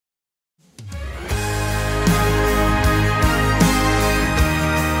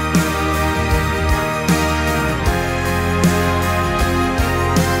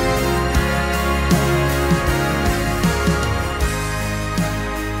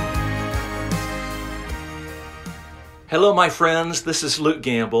Hello, my friends. This is Luke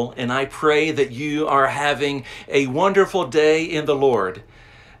Gambill, and I pray that you are having a wonderful day in the Lord.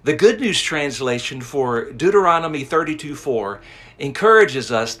 The Good News translation for Deuteronomy 32:4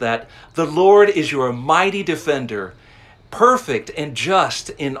 encourages us that the Lord is your mighty defender, perfect and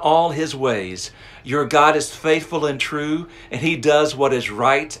just in all his ways. Your God is faithful and true, and he does what is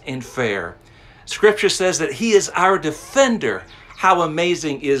right and fair. Scripture says that he is our defender. How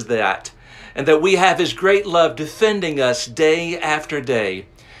amazing is that? And that we have his great love defending us day after day.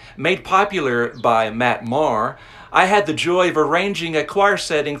 Made popular by Matt Maher, I had the joy of arranging a choir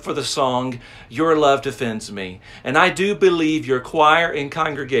setting for the song, Your Love Defends Me. And I do believe your choir and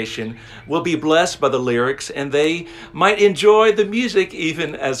congregation will be blessed by the lyrics, and they might enjoy the music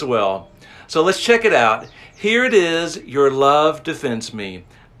even as well. So let's check it out. Here it is, Your Love Defends Me.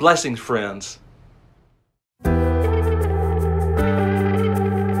 Blessings, friends.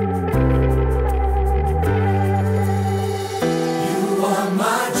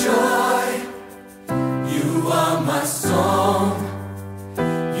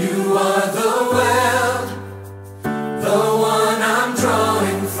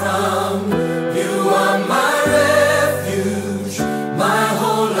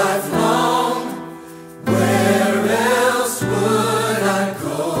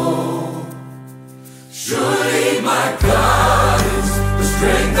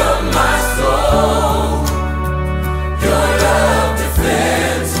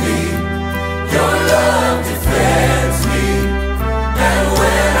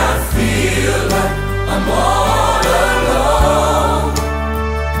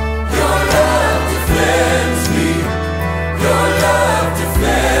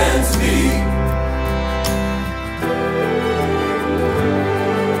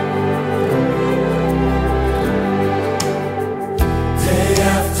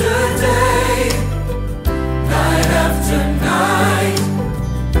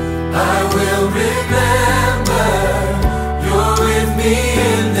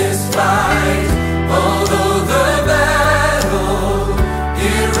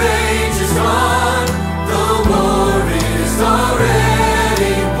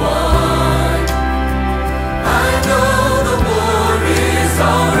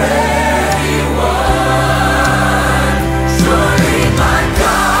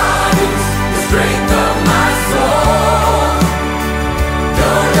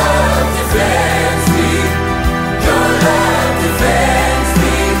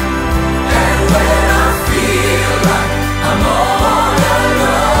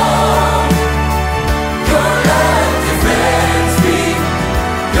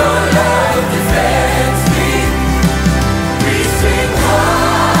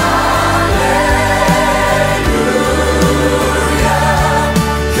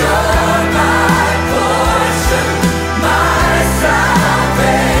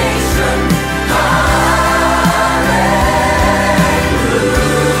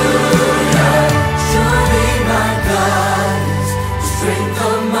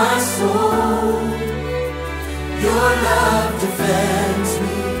 Your love